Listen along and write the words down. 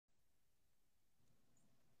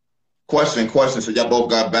Question. So y'all both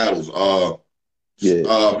got battles.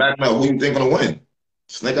 Yeah. Mac Mel, who you think gonna win?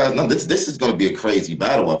 Snakeyez. No, this is gonna be a crazy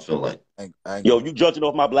battle. I feel like. Yo, you judging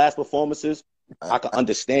off my blast performances? I can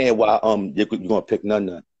understand why you're gonna pick Nunn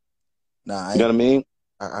Nunn. Nah, you know what I mean?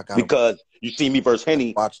 I gotta because you see me versus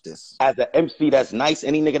Henny. watch this. As an MC that's nice,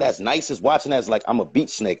 any nigga that's nice is watching as like I'm a beat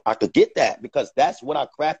snake. I could get that because that's what I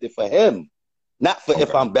crafted for him. Not for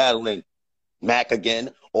if I'm battling Mac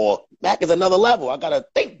again or Mac is another level. I gotta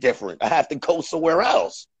think different. I have to go somewhere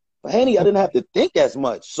else. For Henny, I didn't have to think as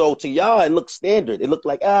much. So to y'all, it looked standard. It looked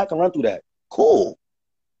like, I can run through that. Cool.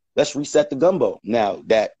 Let's reset the gumbo. Now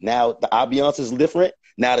the ambiance is different.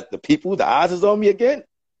 Now that the eyes is on me again.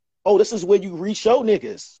 Oh, this is when you re-show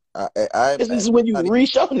niggas. This is when you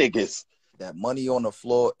re-show niggas. That money on the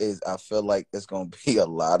floor I feel like it's going to be a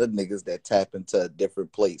lot of niggas that tap into a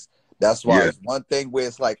different place. That's why it's one thing where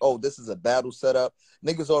it's like, oh, this is a battle setup.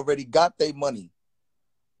 Niggas already got their money.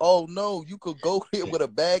 Oh, no, you could go here with a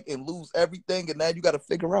bag and lose everything, and now you got to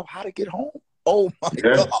figure out how to get home. Oh, my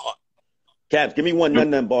God. Caps, give me one Nunn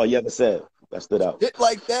Nunn ball you ever said that stood out. Shit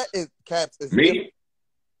like that is, Caps, is me? different.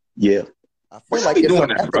 Yeah. I feel like it's doing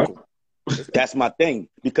that, bro. That's my thing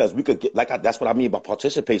because we could get that's what I mean by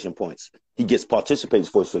participation points. He gets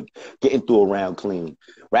participation points for getting through a round clean,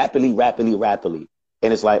 rapidly,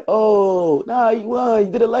 and it's like, oh, nah, you won,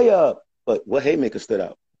 you did a layup. But what haymaker stood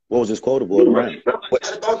out? What was his quotable of the round?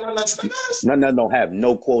 None don't have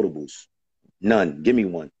no quotables. None. Give me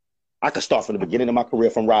one. I could start from the beginning of my career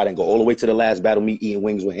from Rod and go all the way to the last battle, me eating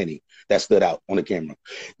wings with Henny. That stood out on the camera.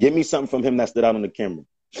 Give me something from him that stood out on the camera.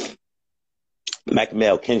 Mac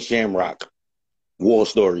Mel, Ken Shamrock, War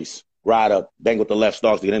Stories, Ride Up, Bang with the Left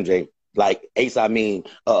Stars to get MJ. Like Ace, I mean,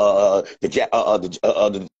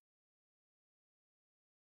 the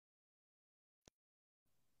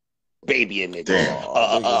baby in it.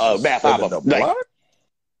 Math Hoffa, like,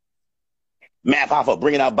 Math Hoffa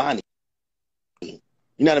bringing out Bonnie.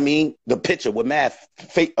 You know what I mean? The picture with Math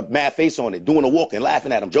face on it, doing a walk and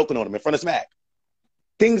laughing at him, joking on him in front of Smack.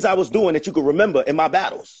 Things I was doing that you could remember in my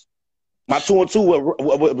battles. My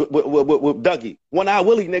 2-on-2 with Dougie. One Eye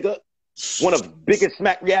Willie, nigga. One of the biggest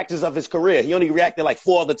Smack reactions of his career. He only reacted like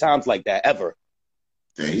 4 other times like that, ever.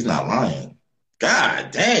 Yeah, he's not lying.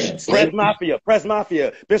 God damn. Press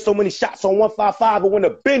Mafia. Been so many shots on 155, but when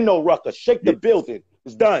there been no rucker, shake the building.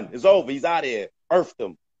 It's done. It's over. He's out of here. Earthed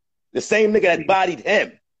him. The same nigga that bodied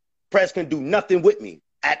him. Press can do nothing with me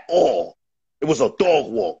at all. It was a dog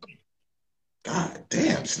walk. God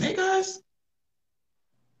damn, Snakeyez.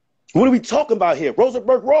 What are we talking about here?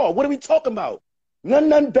 Rosenberg Raw. What are we talking about? Nunn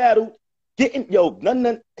Nunn battled. Nunn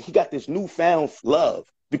Nunn, he got this newfound love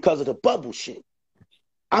because of the bubble shit.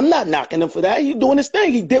 I'm not knocking him for that. He's doing his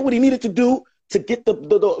thing. He did what he needed to do to get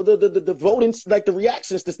the voting, like the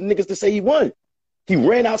reactions to niggas to say he won. He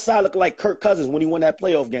ran outside looking like Kirk Cousins when he won that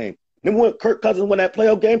playoff game. Then when Kirk Cousins won that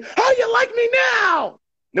playoff game, how you like me now?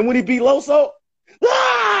 Then when he beat Loso,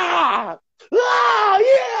 yeah,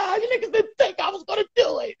 you niggas didn't think I was gonna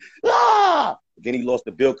do it. Then he lost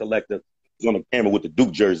the bill collector. He's on the camera with the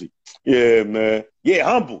Duke jersey. Yeah, man. Yeah,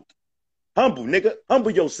 humble, nigga.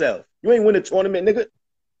 Humble yourself. You ain't win the tournament, nigga.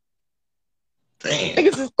 Damn.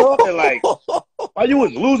 Niggas is talking like, while you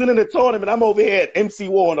was losing in the tournament, I'm over here at MC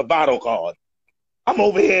War on a bottle card. I'm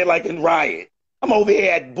over here like in Riot. I'm over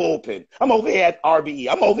here at Bullpen. I'm over here at RBE.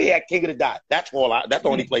 I'm over here at King of the Dot. That's the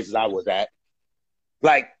only places I was at.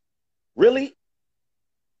 Like, really?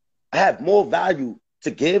 I have more value to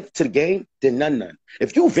give to the game than Nunn Nunn.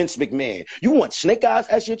 If you Vince McMahon, you want Snakeyez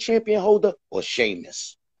as your champion holder or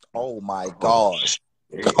Sheamus? Oh my gosh.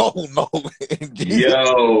 Oh no.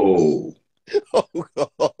 Yo. Oh,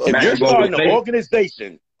 God. If you're starting an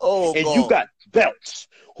organization and God. you got belts,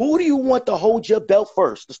 who do you want to hold your belt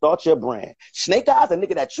first to start your brand? Snakeyez, a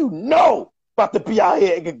nigga that you know about to be out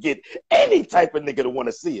here and can get any type of nigga to want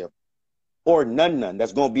to see him. Or Nunn Nunn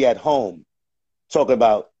that's going to be at home talking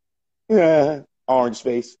about, orange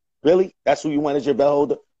face. Really? That's who you want as your belt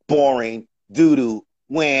holder? Boring. Doo-doo.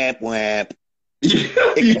 Wamp, wamp.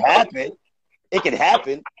 It can happen. It can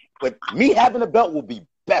happen. But me having a belt will be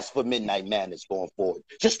best for Midnight Madness going forward,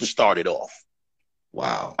 just to start it off.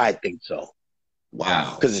 Wow. I think so.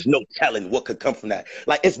 Wow. Because there's no telling what could come from that.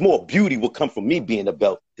 Like, it's more beauty will come from me being the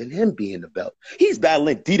belt than him being the belt. He's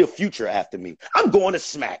battling D the Future after me. I'm going to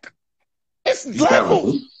Smack. It's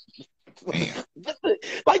levels.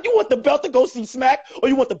 Like, you want the belt to go see Smack, or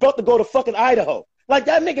you want the belt to go to fucking Idaho? Like,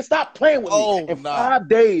 that nigga, stop playing with me. In 5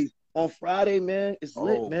 days, on Friday, man, it's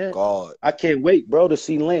lit, man. God. I can't wait, bro, to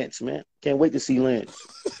see Lance, man. Can't wait to see Lance.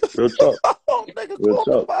 Real talk. Oh, nigga, Real talk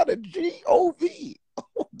talk. about a G-O-V.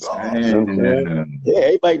 God. You know what I'm saying? Damn. Yeah,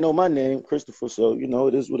 everybody know my name, Christopher. So you know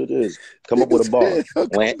it is what it is. Come up with a bar, Nigga said, come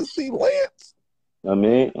to Lance. see Lance. I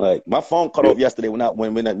mean, like my phone cut off yesterday when I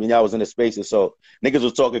was in the spaces. So niggas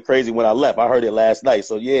was talking crazy when I left. I heard it last night.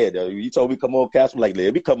 So yeah, though, you told me come on, Cash. I'm like,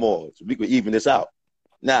 let me come on, so we could even this out.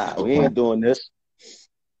 Nah, we Okay. ain't doing this.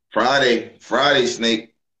 Friday,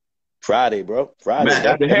 Snake. Friday, bro. Friday, Matt,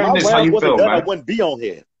 bro. after If my hearing this, how rounds you wasn't feel, done, I man? wouldn't be on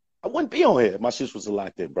here. I wouldn't be on here if my shit was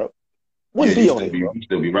locked in, bro. Yeah, Wouldn't be on here, bro. you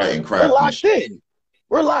still be writing We're crap and locked shit. in.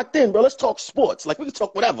 We're locked in, bro. Let's talk sports. Like we can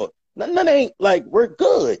talk whatever. None ain't like we're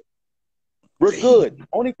good. We're good. Damn.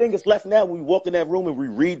 Only thing that's left now, we walk in that room and we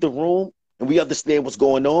read the room and we understand what's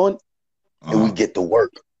going on and we get to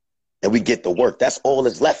work. And we get to work. That's all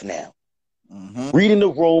that's left now. Mm-hmm. Reading the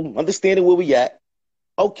room, understanding where we at.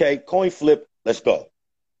 Okay, coin flip. Let's go.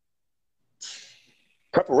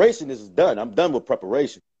 Preparation is done. I'm done with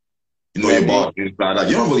preparation. You know your boss inside out.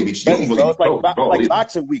 You don't really be Ready, bro. It's like, bro, like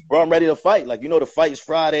boxing week, bro. I'm ready to fight. Like, you know, the fight is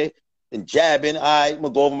Friday and jabbing. All right, I'm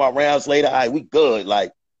gonna go over my rounds later. All right, we good.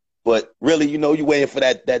 Like, but really, you know, you waiting for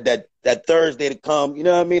that Thursday to come. You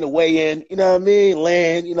know what I mean? To weigh in. You know what I mean?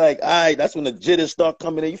 Land. You like, all right, that's when the jitters start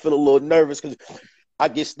coming in. You feel a little nervous because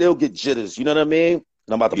I still get jitters. You know what I mean?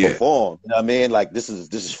 And I'm about to perform. You know what I mean? Like this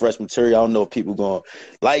is fresh material. I don't know if people gonna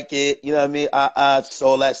like it. You know what I mean?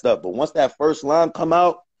 All that stuff. But once that first line come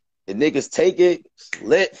out, the niggas take it. It's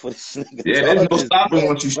lit for this nigga. Yeah, there's no stopping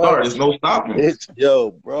once you start. There's no stopping. It's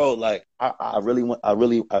bro. Like I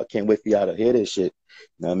can't wait for y'all to hear this shit.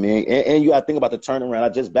 You know what I mean? And you gotta think about the turnaround. I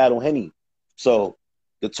just battled Henny. So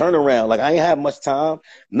the turnaround, like I ain't have much time.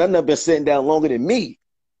 None of them been sitting down longer than me.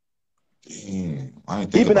 Damn, I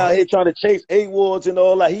ain't He think been about out here trying to chase awards and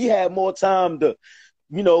all that. He had more time to,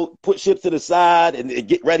 you know, put shit to the side and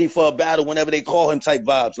get ready for a battle whenever they call him type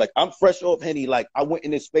vibes. Like I'm fresh off Henny. Like I went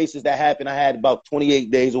in the spaces that happened. I had about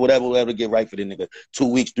 28 days or whatever to get right for the nigga. 2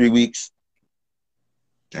 weeks, 3 weeks.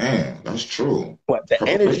 Damn, that's true. But the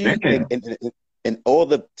energy and all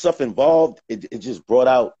the stuff involved, it just brought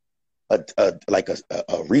out a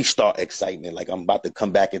restart excitement. Like I'm about to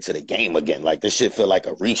come back into the game again. Like this shit feel like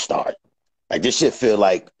a restart. Like this shit feel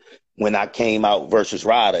like when I came out versus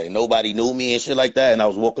Ryder and nobody knew me and shit like that, and I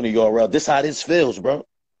was walking to URL. This how this feels, bro.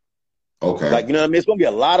 Okay. Like, you know what I mean? It's gonna be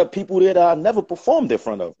a lot of people there that I never performed in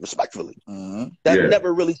front of, respectfully. That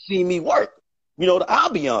never really seen me work. You know, I'll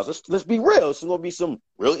be honest. Let's be real. There's gonna be some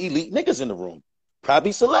real elite niggas in the room.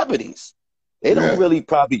 Probably celebrities. They don't really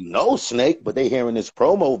probably know Snake, but they hearing this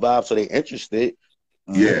promo vibe, so they interested.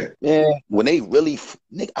 Yeah. Man, when they really,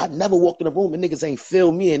 nigga, I never walked in a room and niggas ain't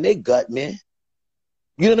feel me in their gut, man.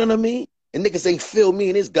 You know what I mean? And niggas ain't feel me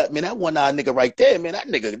in his gut, man. That one-eyed nigga right there, man. That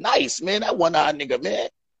nigga nice, man. That one-eyed nigga, man.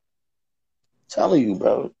 Telling you,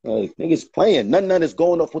 bro. Like, niggas playing. Nunn Nunn is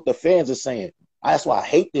going off what the fans are saying. That's why I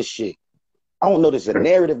hate this shit. I don't know. There's a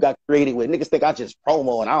narrative got created where niggas think I just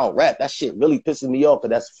promo and I don't rap. That shit really pisses me off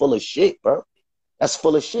because that's full of shit, bro. That's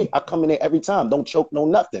full of shit. I come in there every time. Don't choke, no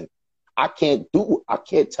nothing. I can't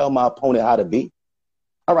tell my opponent how to be.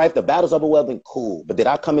 All right, if the battle's overwhelming, cool. But did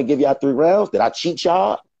I come and give y'all 3 rounds? Did I cheat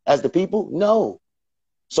y'all as the people? No.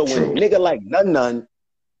 So when nigga like Nunn Nunn,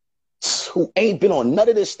 who ain't been on none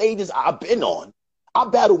of the stages I've been on, I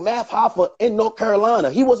battled Math Hoffa in North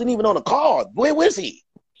Carolina. He wasn't even on the card. Where was he?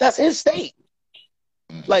 That's his state.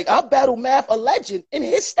 Like, I battled Math, a legend, in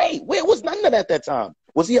his state. Where was Nunn Nunn at that time?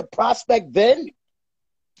 Was he a prospect then?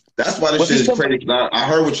 That's why this shit is crazy. I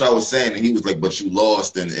heard what y'all was saying, and he was like, "But you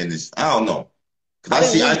lost," and it's I don't know.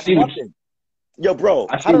 Cause I see. Yo, bro,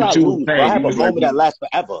 how did I lose? Bro? I have a moment that lasts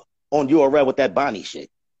forever on URL with that Bonnie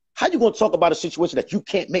shit. How you gonna talk about a situation that you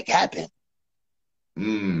can't make happen?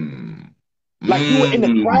 Like you were in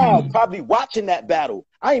the crowd, probably watching that battle.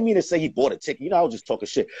 I didn't mean to say he bought a ticket. You know, I was just talking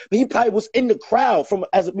shit. But he probably was in the crowd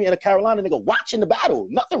as me and a Carolina nigga watching the battle.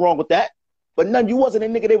 Nothing wrong with that. But none, you wasn't a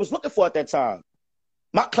nigga they was looking for at that time.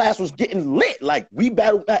 My class was getting lit. Like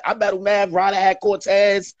I battled Mav, Ryder had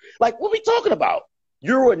Cortez. Like, what we talking about?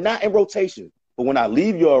 You were not in rotation. But when I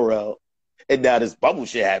leave URL and now this bubble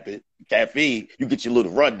shit happened, caffeine, you get your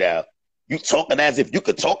little rundown. You talking as if you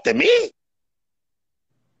could talk to me?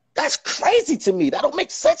 That's crazy to me. That don't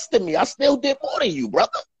make sense to me. I still did more than you,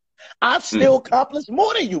 brother. I've still accomplished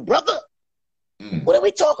more than you, brother. What are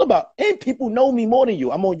we talking about? And people know me more than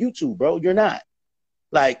you. I'm on YouTube, bro. You're not.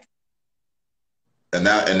 Like, and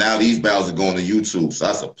now these battles are going to YouTube, so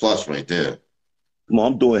that's a plus right there. Come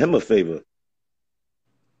on, I'm doing him a favor.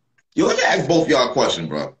 Yo, let me ask both y'all a question,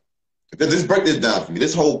 bro. Let's break this down for me.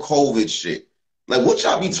 This whole COVID shit. Like, what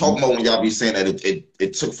y'all be talking about when y'all be saying that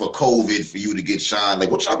it took for COVID for you to get shined? Like,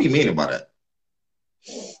 what y'all be meaning by that?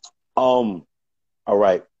 All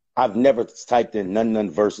right. I've never typed in Nunn Nunn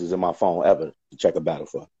verses in my phone ever to check a battle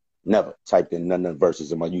for. Never typed in Nunn Nunn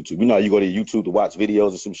verses in my YouTube. You know how you go to YouTube to watch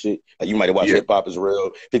videos or some shit? Like you might have watched Hip Hop is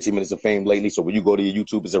Real, 15 Minutes of Fame lately. So when you go to your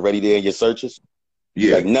YouTube, it's already there in your searches.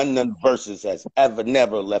 Yeah. Like Nunn Nunn verses has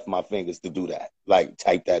never left my fingers to do that. Like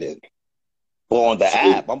type that in. Or on the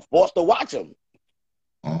app. I'm forced to watch him.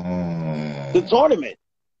 The tournament.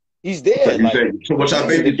 He's there. So what y'all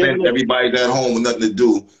basically saying, everybody's at home with nothing to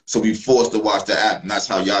do, so we forced to watch the app, and that's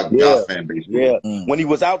how y'all fan base was. Yeah. When he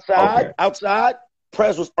was outside,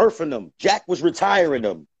 Prez was earthing him. Jack was retiring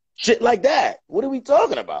him. Shit like that. What are we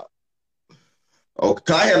talking about?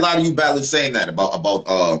 Okay, I hear a lot of you battlers saying that about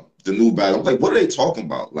the new battle. I'm like, what are they talking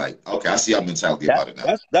about? Like, okay, I see our mentality about it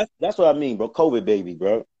now. That's what I mean, bro. COVID baby,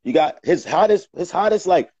 bro. You got his hottest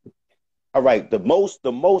like, all right, the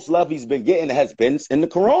most love he's been getting has been in the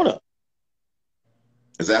Corona.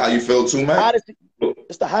 Is that how you feel too, man?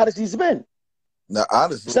 It's the hottest he's been. Now,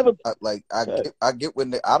 honestly, I get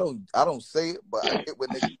when I don't say it, but I get what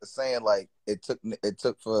niggas are saying. Like it took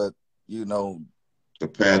for the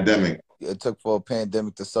pandemic. It took for a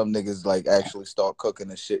pandemic to some niggas like actually start cooking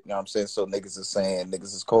and shit. You know what I'm saying? So niggas are saying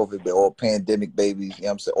niggas is COVID, but all pandemic babies. You know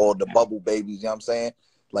what I'm saying? All the bubble babies. You know what I'm saying?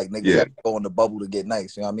 Like niggas have to go in the bubble to get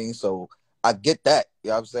nice. You know what I mean? So I get that. You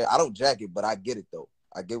know what I'm saying? I don't jack it, but I get it though.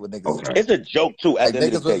 I get what niggas. Okay. It's a joke too. At the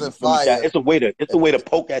end of the day, it's a way to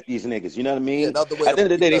poke at these niggas. You know what I mean? At the end of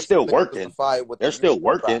the day, they still working. They're still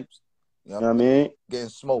working. You know what I mean? Getting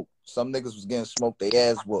smoked. Some niggas was getting smoked. They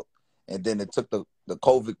ass whooped, and then it took the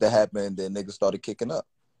COVID to happen, and then niggas started kicking up.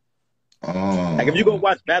 Like if you go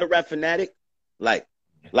watch Battle Rap Fanatic, like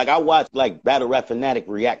I watched like Battle Rap Fanatic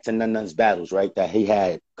react to Nunn Nunn's battles, right? That he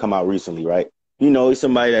had come out recently, right? You know, he's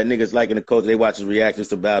somebody that niggas like in the culture. They watch his reactions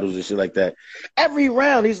to battles and shit like that. Every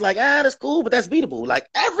round, he's like, that's cool, but that's beatable. Like,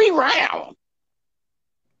 every round.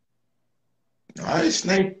 All right,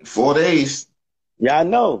 Snake. 4 days. Yeah, I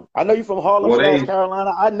know. I know you from Harlem, North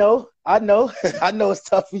Carolina. I know. I know it's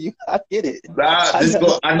tough for you. I get it.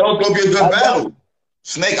 I know it's going to be a good battle.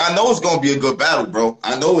 Snake, I know it's going to be a good battle, bro.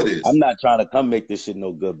 I know it is. I'm not trying to come make this shit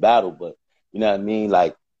no good battle, but you know what I mean?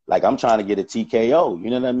 Like I'm trying to get a TKO, you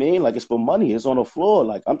know what I mean? Like it's for money, it's on the floor.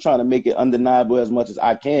 Like I'm trying to make it undeniable as much as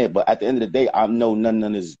I can. But at the end of the day, I know Nunn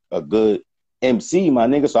Nunn is a good MC, my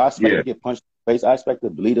nigga. So I expect to get punched in the face. I expect to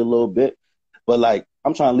bleed a little bit. But like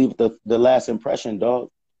I'm trying to leave the last impression, dog.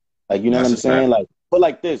 Like, you know what I'm saying? Like put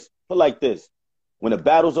like this. When the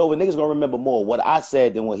battle's over, niggas gonna remember more what I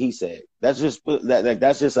said than what he said. That's just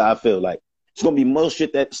that's just how I feel. Like it's gonna be more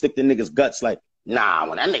shit that stick to niggas' guts. Like, nah,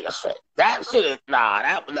 when that nigga said that shit,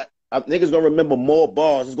 niggas gonna remember more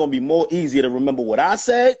bars. It's gonna be more easier to remember what I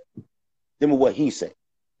said than what he said.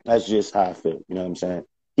 That's just how I feel. You know what I'm saying?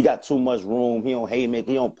 He got too much room. He don't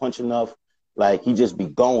haymaker. He don't punch enough. Like he just be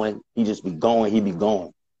going. He be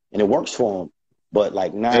going, and it works for him. But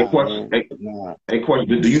like, nah. Hey,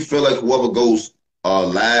 question. Do you feel like whoever goes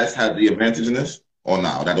last has the advantage in this, or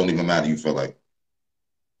nah? That don't even matter. You feel like?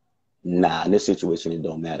 Nah, in this situation, it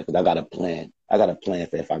don't matter because I got a plan. I got a plan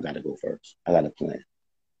for if I got to go first. I got a plan.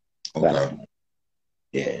 Okay.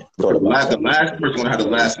 Yeah. The last person gonna have the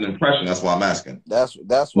lasting impression. That's why I'm asking. That's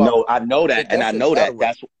why. No, I know that, and I know that.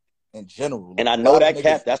 That's in general. And I know that,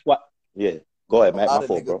 Cap. That's why. Yeah. Go ahead, man. My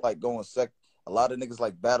fault, bro. Like going second. A lot of niggas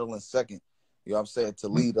like battling second. You know what I'm saying? To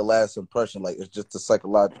leave the last impression, like it's just a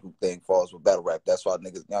psychological thing for us with battle rap. That's why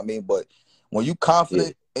niggas. You know what I mean? But when you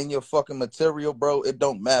confident in your fucking material, bro, it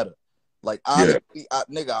don't matter. Like honestly, I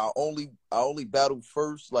only battled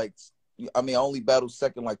first. Like I only battled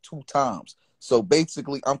second like 2 times. So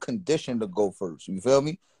basically, I'm conditioned to go first. You feel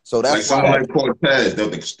me? So that's like someone like Cortez.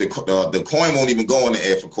 The coin won't even go in the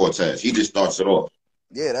air for Cortez. He just starts it off.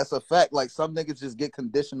 Yeah, that's a fact. Like some niggas just get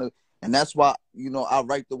conditioned to, and that's why I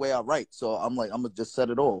write the way I write. So I'm like, I'm gonna just set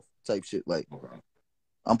it off type shit. Like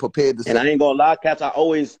I'm prepared to. And I ain't gonna lie, Caps.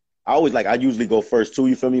 I usually go first too.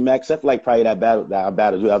 You feel me, Max? Except for like probably that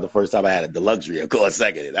battle you had the first time I had the luxury of going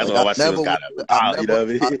second. That's why my shit was kind of out. You know what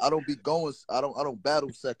I mean? I don't be going. I don't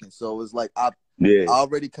battle second. So it's like I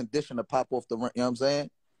already conditioned to pop off the run. You know what I'm saying?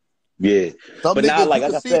 Yeah. Some but niggas, now, like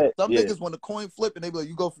I said, some niggas when the coin flip and they be like,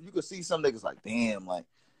 you can see some niggas like, damn, like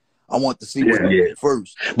I want to see what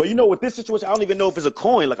first. But with this situation, I don't even know if it's a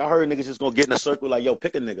coin. Like I heard niggas just gonna get in a circle like, yo,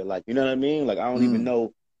 pick a nigga. Like, you know what I mean? Like I don't even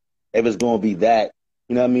know if it's gonna be that,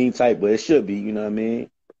 you know what I mean, type, but it should be, you know what I mean?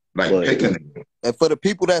 Like pick a nigga. And for the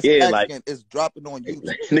people that's asking, it's dropping on YouTube.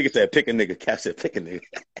 Nigga said pick a nigga, Cap said pick a nigga.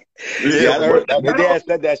 I heard my dad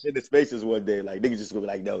said that shit in the spaces one day. Like niggas just gonna be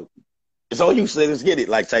like, no, It's all you say, let's get it,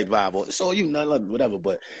 like type vibe. Or it's all you, nothing, whatever.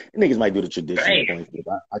 But niggas might do the traditional Damn. point.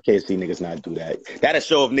 I can't see niggas not do that. That'll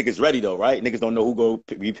show if niggas ready though, right? Niggas don't know who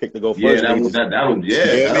we pick to go Yeah, first. that Niggas would, just, that would, you know yeah,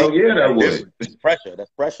 what I mean? hell yeah, that That's would. different. That's pressure.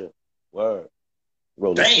 That's pressure. Word.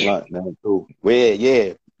 Roll this Damn. blunt, man. Too. Well,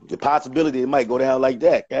 yeah. The possibility it might go down like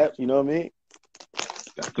that, Caps. You know what I mean?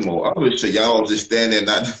 That's some more other shit. Y'all just stand there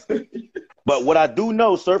not. But what I do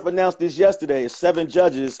know, Surf announced this yesterday, is 7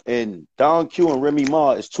 judges, and Don Q and Remy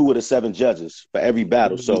Ma is 2 of the 7 judges for every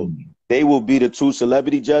battle. So they will be the 2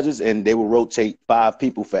 celebrity judges, and they will rotate 5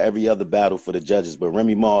 people for every other battle for the judges. But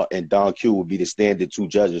Remy Ma and Don Q will be the standard 2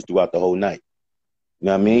 judges throughout the whole night. You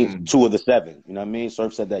know what I mean? 2 of the 7. You know what I mean?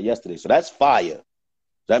 Surf said that yesterday. So that's fire.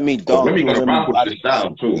 That means Don Remy Q and gonna Remy rock with the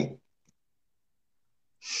style too.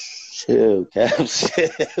 Chill, Cap.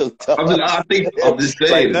 Chill. I'm just Like,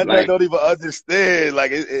 saying, none like, don't even understand.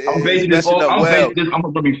 Like, I'm it's basing this messing off. up well. I'm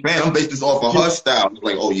gonna be fan. I'm basing this off of her style. It's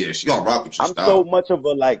like, oh yeah, she gonna rock with your I'm so style. much of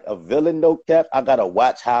a villain though, Cap. I gotta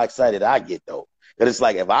watch how excited I get though. Cause it's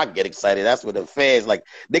like if I get excited, that's what the fans like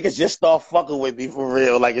niggas just start fucking with me for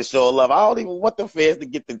real, like it's show love. I don't even want the fans to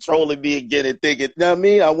get controlling me again and thinking, you know what I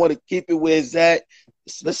mean? I want to keep it where it's at.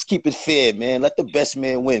 Let's keep it fair, man. Let the best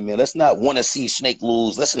man win, man. Let's not want to see Snake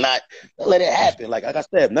lose. Let's not let it happen. Like I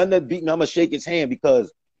said, none that beat me, I'm gonna shake his hand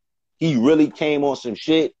because he really came on some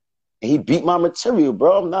shit and he beat my material,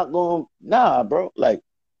 bro. I'm not going, nah, bro. Like,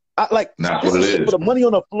 Not this what it is for is. the money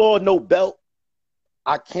on the floor, no belt.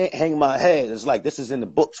 I can't hang my head. It's like this is in the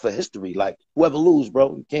books for history. Like whoever lose,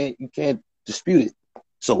 bro, you can't dispute it.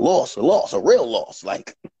 It's a loss, a real loss.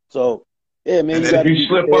 Like so, yeah, man. And You then got if to you keep it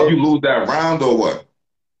slip up, fair. you lose that round or what?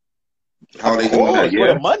 How Of are they doing that? course, for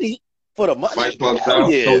the Yeah, money, Fight Club hell style. So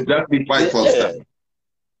yeah, it's definitely Fight Club yeah.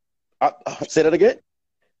 style. Say that again.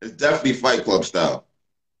 It's definitely Fight Club style.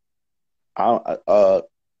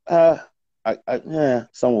 Yeah,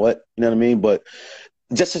 somewhat. You know what I mean? But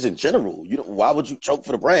just as in general, why would you choke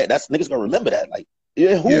for the brand? That's niggas gonna remember that. Like,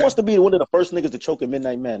 yeah, who Yeah, wants to be one of the first niggas to choke in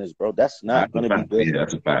Midnight Madness, bro? That's not that's a gonna be fact. good. Yeah,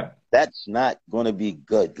 that's a fact. That's not gonna be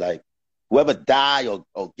good. Like, whoever die or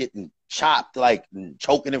getting chopped, like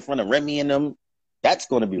choking in front of Remy and them, that's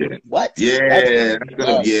gonna be Yeah, what? yeah, Nasty, that's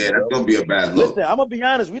bro. gonna be a bad Listen, look. I'm gonna be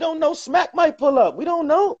honest. We don't know. Smack might pull up. We don't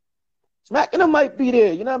know. Smack and them might be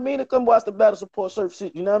there. You know what I mean? To come watch the battle support surf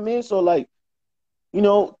shit. You know what I mean? So like.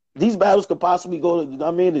 These battles could possibly go to, the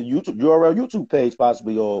YouTube URL YouTube page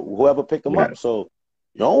possibly, or whoever picked them Yeah, up. So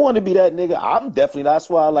you don't want to be that nigga. I'm definitely. That's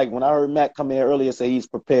why, like, when I heard Matt come here earlier say he's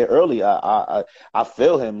prepared early, I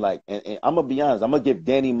feel him. Like, and I'm gonna be honest. I'm gonna give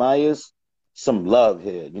Danny Myers some love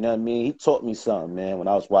here. You know what I mean? He taught me something, man. When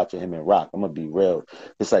I was watching him in Rock, I'm gonna be real.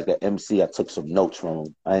 It's like an MC. I took some notes from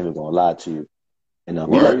him. I ain't even gonna lie to you. And he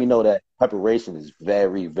let me word. know that preparation is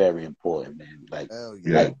very, very important, man. Hell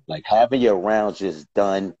yeah. Yeah, Like having your rounds just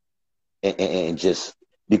done and just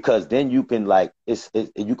because then you can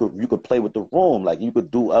you could play with the room, like you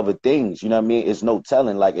could do other things. You know what I mean? It's no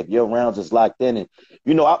telling. Like if your rounds is locked in, and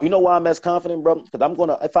you know why I'm as confident, bro?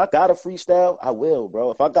 Because if I got a freestyle, I will,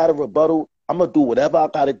 bro. If I got a rebuttal, I'm gonna do whatever I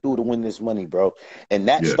gotta do to win this money, bro. And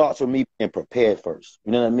that yeah. starts with me being prepared first.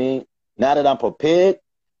 You know what I mean? Now that I'm prepared.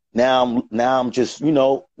 Now I'm just, when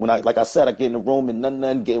like I said, I get in the room and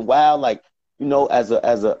nothing getting wild, like, as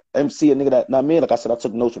a MC, a nigga that, not me, like I said, I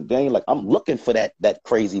took notes from Dane, like I'm looking for that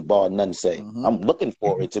crazy bar, nothing say. Mm-hmm. I'm looking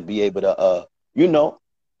for it to be able to,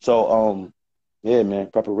 so, yeah, man,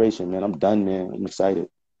 preparation, man. I'm done, man. I'm excited. You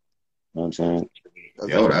know what I'm saying?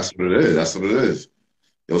 Yo, that's what it is. That's what it is.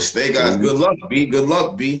 Yo, stay guys. Good luck, B. Good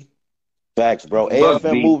luck, B. Facts, bro. Good luck,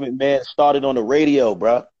 AFM B. movement, man, started on the radio,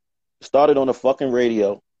 bro. Started on the fucking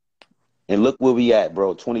radio. And look where we at,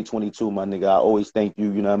 bro. 2022, my nigga. I always thank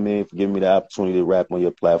you, you know what I mean, for giving me the opportunity to rap on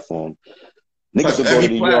your platform. Niggas Touch will go to every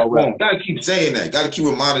the platform. URL. Gotta keep saying that. Gotta keep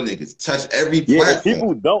reminding niggas. Touch every Yeah, platform. if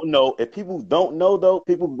people don't know though,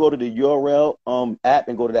 people can go to the URL app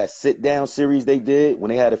and go to that sit down series they did when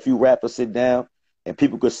they had a few rappers sit down, and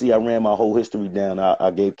people could see I ran my whole history down.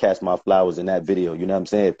 I gave Caps my flowers in that video. You know what I'm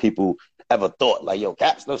saying? If people ever thought like, yo,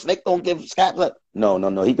 Caps, no Snake don't give Caps up. No.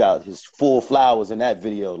 He got his full flowers in that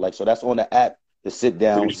video. Like, so that's on the app, the sit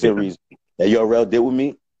down Appreciate series that URL did with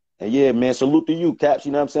me. And yeah, man, salute to you, Caps.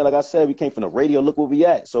 You know what I'm saying? Like I said, we came from the radio. Look where we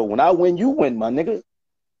at. So when I win, you win, my nigga.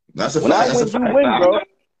 That's a When fact. I That's a win, you fact. win, bro.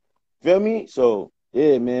 Feel me? So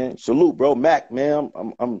yeah, man. Salute, bro. Mac, man.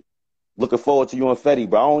 I'm looking forward to you and Fetty,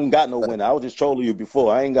 bro. I don't even got no winner. I was just trolling you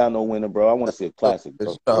before. I ain't got no winner, bro. I want to see a classic,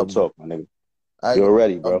 bro. Real talk, my nigga. You're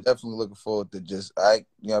ready, bro. I'm definitely looking forward to you know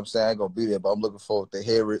what I'm saying? I ain't gonna be there, but I'm looking forward to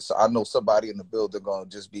hear it. So I know somebody in the building gonna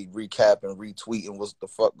just be recapping, retweeting what's the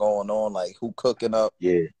fuck going on, like who cooking up.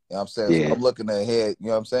 Yeah. You know what I'm saying? Yeah. So I'm looking ahead, you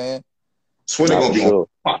know what I'm saying? Twitter Not gonna for be on sure.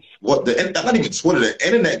 what the not even Twitter, the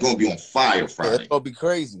internet gonna be on fire Yeah, it's Friday. gonna be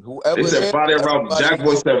crazy. They Whoever it said is, Friday around everybody Jack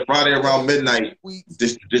Boy said Friday whoever around midnight, tweets,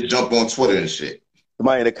 just jump on Twitter and shit.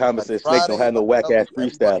 Somebody in the comments like said Snake don't Friday, have no I'm whack telling ass you,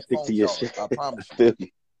 freestyle. everybody Stick to phone your charged. shit. I promise you. Feel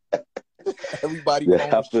me? Everybody Yeah,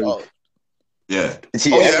 phone I is feel you. charged. Yeah. Yeah,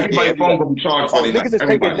 Oh yeah, yeah, everybody's phone gonna be charged oh, Friday night. niggas is taking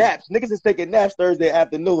Everybody. naps. Niggas is taking naps Thursday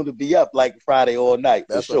afternoon to be up like Friday all night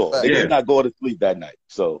for That's a sure. fact. Niggas Yeah. is not going to sleep that night.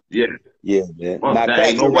 So Yeah. yeah, man. Well, Now, that ain't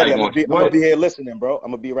Caps, get nobody ready. going I'm gonna what? be here listening, bro.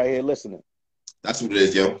 I'm gonna be right here listening. That's what it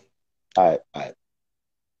is, yo. All right.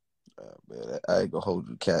 Man, I ain't gonna hold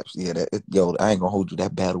you, Caps. Yeah, I ain't gonna hold you.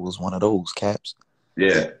 That battle was one of those, Caps.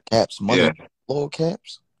 Yeah. Caps, money, Yeah. Lord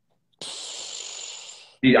Caps.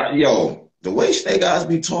 Yeah, yo, the way Snake Eyes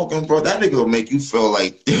be talking, bro, that nigga will make you feel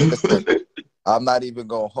like Listen, I'm not even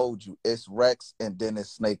gonna hold you. It's Rex and then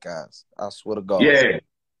it's Snake Eyes. I swear to God. yeah.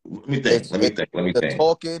 Let me think. It's Let me think. Let me the think.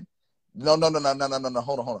 talking. No.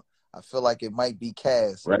 Hold on. I feel like it might be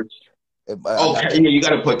Cass. Right? I got Okay, yeah, you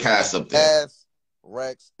gotta put Cass up there. Cass,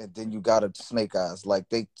 Rex, and then you got a Snake Eyes. Like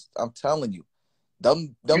I'm telling you,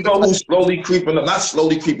 them You the know type who's slowly creeping up? Not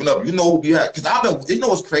slowly creeping up. You know who you have because I've been. You know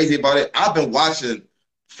what's crazy about it? I've been watching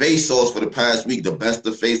face offs for the past week. The best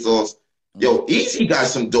of face offs. Yo, Easy got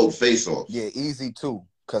some dope face offs. Yeah, Easy too.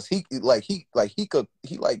 Cause he like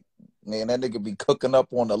man, that nigga be cooking up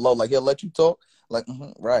on the low. Like he'll let you talk. Like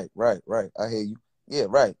right. I hear you. Yeah,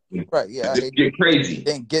 right. Yeah, I hear Just you. get crazy.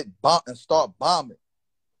 Then get bombed and start bombing.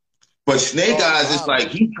 But Snake Eyes is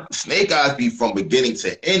like Snake Eyes be from beginning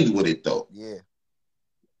to end with it though. Yeah.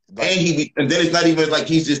 Like, And then it's not even like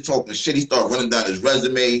he's just talking shit. He start running down his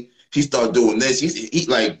resume. He start doing this. He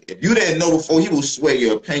like if you didn't know before, he will swear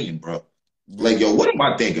your opinion, bro. yeah. Like yo, what am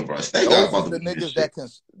I thinking, bro? Snake Eyes Those about is to the be this niggas shit. that can.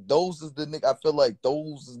 Those is the niggas. I feel like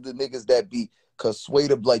those is the niggas that be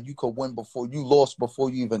persuaded. Like you could win before you lost before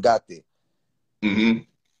you even got there. Mm-hmm.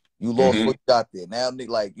 You lost before you got there. Now,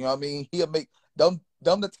 like you know what I mean. He'll make them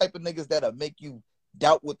the type of niggas that'll make you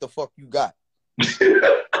doubt what the fuck you got.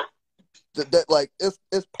 that like it's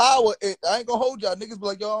power. I ain't gonna hold y'all niggas. Be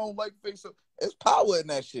like yo, I don't like face. It's power in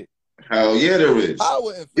that shit. Hell yeah, there is.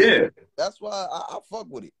 Power in face. Yeah. That's why I fuck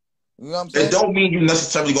with it. You know what I'm saying? It don't mean you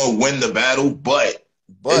necessarily gonna win the battle, but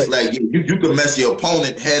it's like you can mess your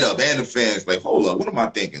opponent head up and the fans. Like, hold up, what am I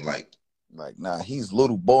thinking? Like, nah, he's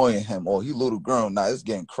little boy in him, or he little girl. Nah, it's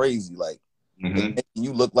getting crazy. Like,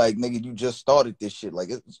 you look like nigga, you just started this shit. Like,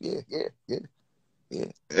 it's yeah.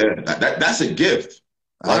 That's a gift.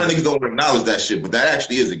 A lot of niggas don't acknowledge that shit, but that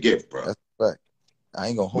actually is a gift, bro. That's a fact. I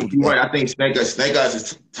ain't gonna hold but you. Right. I think Snake Eyes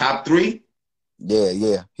is top 3.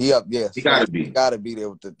 Yeah. He up. Yeah, he gotta be. Gotta be there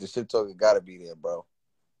with the shit talking. Gotta be there, bro.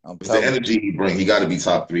 I'm telling the energy he bring. He gotta be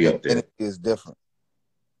top 3 up there. Energy is different.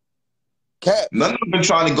 Cat. None of them been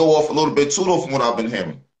trying to go off a little bit too though from what I've been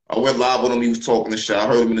hearing. I went live with him. He was talking this shit. I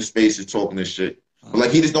heard him in the spaces talking this shit. But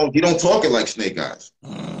like he don't talk it like Snake Eyes.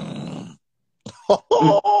 Oh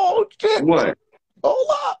shit! What? Hold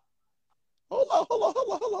on.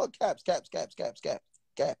 Caps.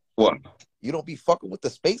 What? You don't be fucking with the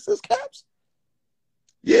spaces, Caps?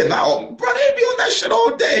 Yeah, now, bro, they be on that shit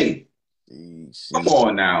all day. Come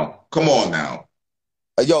on now.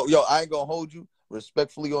 Yo, I ain't gonna hold you.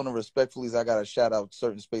 Respectfully on the respectfulies, I gotta shout out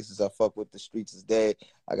certain spaces I fuck with. The Streets is Dead.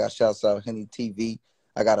 I got shouts out Henny TV.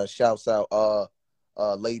 I got a shouts out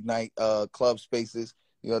late night club spaces.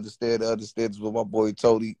 You understand? Understands what my boy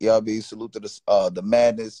Tony. You know what I mean? Salute to the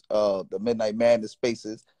madness, the Midnight Madness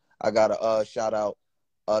spaces. I got a shout out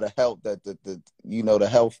the health, the you know, the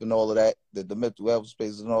health and all of that, the mental health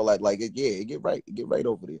spaces and all that. Like it get right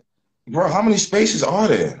over there. Bro, how many spaces are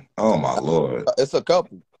there? Oh my Lord. It's a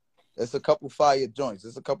couple. It's a couple fire joints. I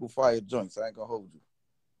ain't gonna hold you.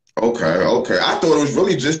 Okay. I thought it was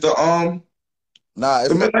really just the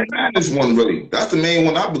it's Midnight Madness one, really. That's the main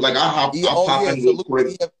one. I'll be like, I'll pop in real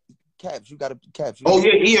quick. Caps, you gotta caps. Oh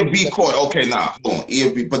yeah, EFB court. Okay, hold on.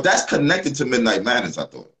 EFB, but that's connected to Midnight Madness, I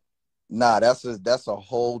thought. Nah, that's a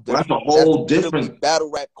whole different. That's a whole different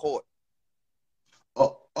battle rap court.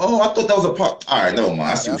 Oh, I thought that was a part. All right, never mind.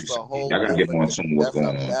 I see what That's a you're whole. saying. I gotta get more in tune with what's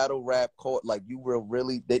going on. Battle rap court. Like you will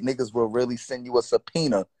really, niggas will really send you a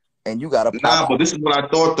subpoena, and you gotta. Nah, but this is what I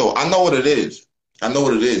thought though. I know what it is.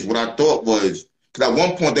 What I thought was because at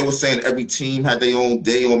one point they were saying every team had their own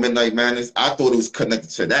day on Midnight Madness. I thought it was connected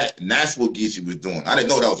to that, and that's what Geechee was doing. I didn't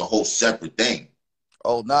know that was a whole separate thing.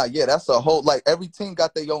 Oh nah, yeah, that's a whole like every team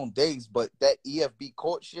got their own days, but that EFB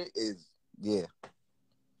court shit is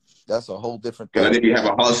that's a whole different thing. Cause they be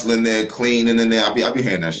having hustling there, cleaning in there. I be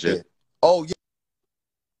hearing that shit. Yeah. Oh yeah.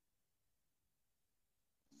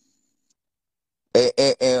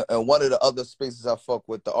 And one of the other spaces I fuck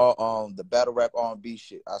with the battle rap R&B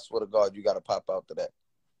shit. I swear to God, you gotta pop out to that.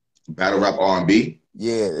 Battle rap R&B.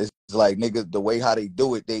 Yeah, it's like niggas the way how they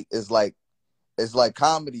do it. It's like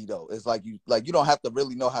comedy though. It's like you don't have to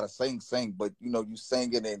really know how to sing, but you know you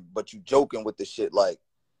singing but you joking with the shit. Like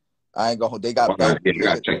I ain't gonna. They Oh, got belts. I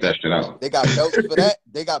gotta check that shit out. They got belts for that.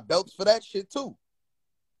 They got belts for that shit too.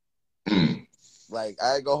 Mm. Like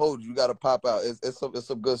I ain't gonna hold you. You gotta pop out. It's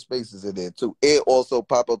some good spaces in there too. It also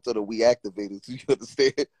pop up to the We Activators. You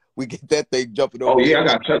understand? We get that thing jumping over. Oh yeah, I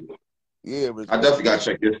gotta check. Yeah, I definitely gotta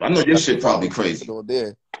check this. I know your shit probably crazy. on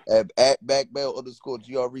there at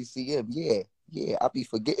 @backmail_GRECM. Yeah. I be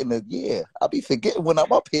forgetting it. Yeah, I be forgetting when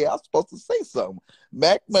I'm up here. I'm supposed to say something.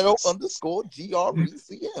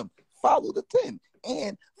 @backmail_GRECM. Follow the 10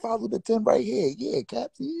 and follow the 10 right here. Yeah,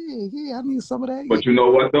 Caps. Yeah. I need some of that. But you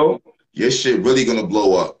know what though? Your shit really gonna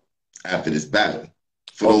blow up after this battle.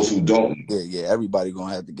 For those who don't. Yeah. Everybody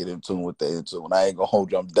gonna have to get in tune with the in tune. I ain't gonna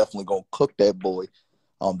hold you. I'm definitely gonna cook that boy.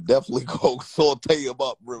 I'm definitely gonna saute him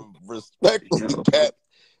up respectfully, Cap.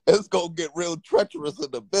 It's gonna get real treacherous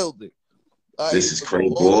in the building. This is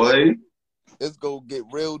crazy, boy. It's gonna get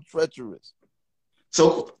real treacherous.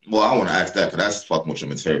 So, well, I want to ask that because that's fucking with your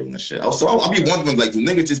material and shit. So I'll be wondering, like, do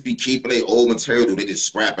niggas just be keeping their old material? Do they just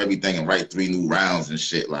scrap everything and write 3 new rounds and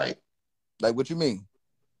shit? Like what you mean?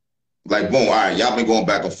 Like, boom, all right, y'all been going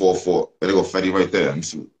back and forth for. There go Fetty right there.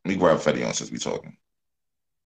 Let me grab Fetty on since we talking.